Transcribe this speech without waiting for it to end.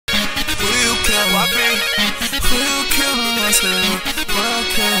WillKilledEm, I said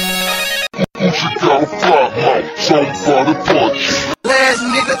WillKilledEm. She got a flat mouth, somebody punch. Last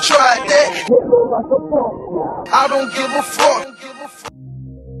nigga tried that. I don't give a fuck.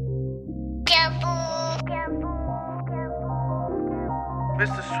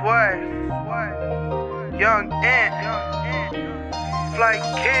 Mr. Sway, Young Ant, Flight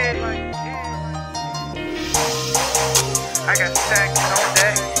Kid. I got stacks on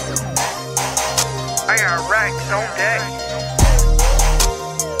deck. I got racks on deck.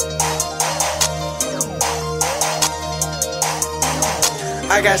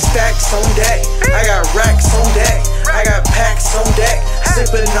 I got stacks on deck. I got racks on deck. I got packs on deck.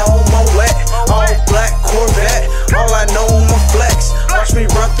 Sippin' on my wet. All black Corvette. All I know I'ma flex. Watch me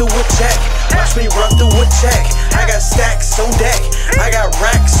run through a check. Watch me run through a check. I got stacks on deck. I got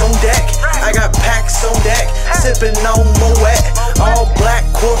racks on deck. I got packs on deck. Sippin' on my wet. All black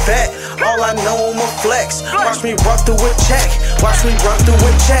Corvette. All I know I'ma flex. Watch me run through a check. Watch me run through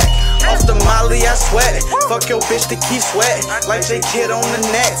a check. Off the molly, I sweat. Fuck your bitch to keep sweat. Like J Kid on the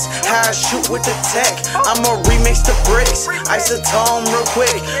nets. How I shoot with the tech. I'ma remix the bricks. Isotone real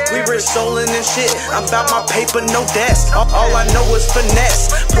quick. We rich soulin' and shit. I'm about my paper, no desk. All I know is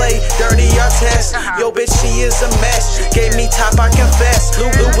finesse. Play dirty, I test. Yo, bitch, she is a mess. Gave me top, I confess.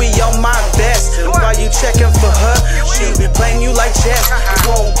 Louis on my vest. While you checking for her, she be playing you like chess.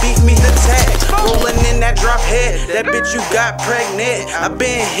 You won't beat me the tag. Rollin' in that drop head. That bitch you got pregnant. I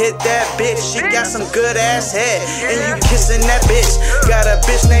been hit that bitch, she got some good ass head, and you kissing that bitch. Got a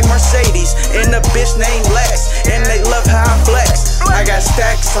bitch named Mercedes and a bitch named Lex, and they love how I flex. I got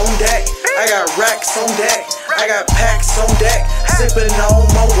stacks on deck, I got racks on deck, I got packs on deck. Sippin' on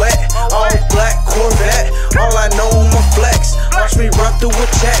my wet, all black Corvette. All I know I'ma flex. Watch me run through a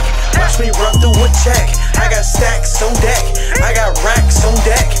check. Watch me run through a check. I got stacks on deck, I got racks on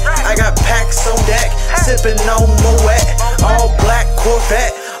deck, I got packs on deck. Sippin' on my wet, all black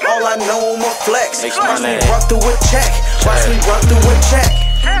Corvette. All I know I'ma flex. Watch me run through a check. Watch me run through a check.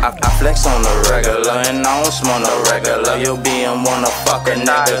 I flex on the regular and I don't smoke no regular. Your BM wanna fuck a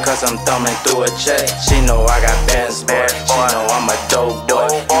nigga cause I'm thumbing through a check. She know I got bands, boy. She know I'm a dope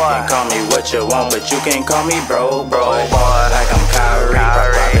boy. You can call me what you want, but you can't call me bro. Like I'm Kyrie,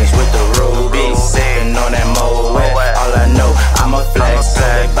 Robbins with the rubies. Sippin' on that Moet. All I know, I'ma flex till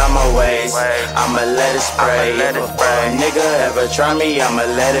they by my waist. I'ma let it spray. If a nigga ever try me, I'ma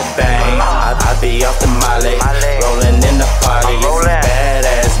let it bang. I be off the molly, rollin' in the party.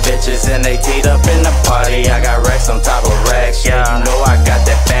 Badass bitches and they teed up in the party. I got racks on top of racks, yeah, you know I got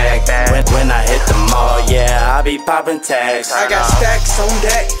that bag. When I hit the mall, yeah, I be poppin' tags. I got stacks on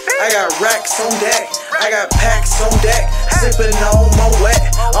deck, I got racks on deck, I got packs on deck. Sippin' on my wet,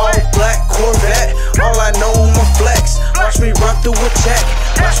 all black Corvette. All I know I'ma flex. Watch me run through a check.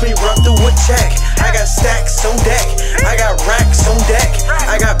 Watch me run through a check. I got stacks on deck, I got racks on deck,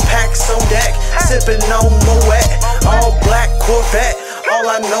 I got packs on deck. Sippin' on my wet, all black Corvette. All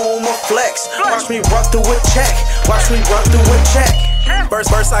I know I'ma flex. Watch me run through a check. Watch me run through a check.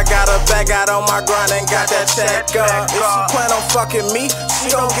 First I got a bag out on my grind and got that check up. If she plan on fucking me,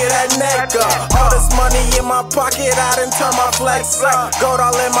 she gon' get that neck up. All this money in my pocket, I done turn my flex up. Gold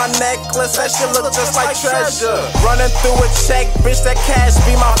all in my necklace, that shit look just like treasure. Running through a check, bitch, that cash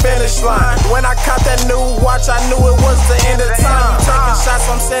be my finish line. When I caught that new watch, I knew it was the end of time. Taking shots,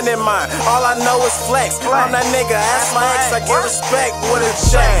 I'm sending mine. All I know is flex. I'm that nigga, ask my ex, I get respect with a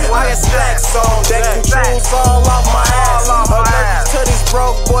check. I got stacks on deck, controls all off my ass. Allergic to these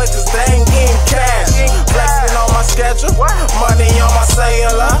broke boys, cause they ain't getting cash. Flexing on my schedule, money on my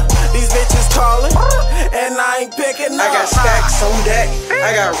cellular. These bitches calling, and I ain't picking up. I got stacks on deck,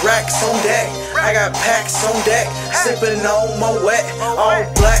 I got racks on deck, I got packs on deck. Sippin' on my wet, all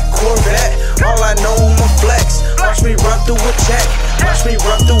black Corvette. All I know I'ma flex. Watch me run through a check. Watch me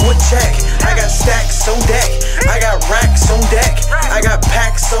run through a check. I got stacks on deck, I got racks on deck, I got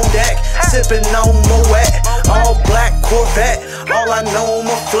packs on deck. Sippin' on my wet, all black Corvette. All I know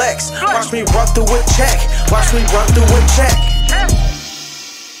I'ma flex. Watch me run through a check. Watch me run through a check.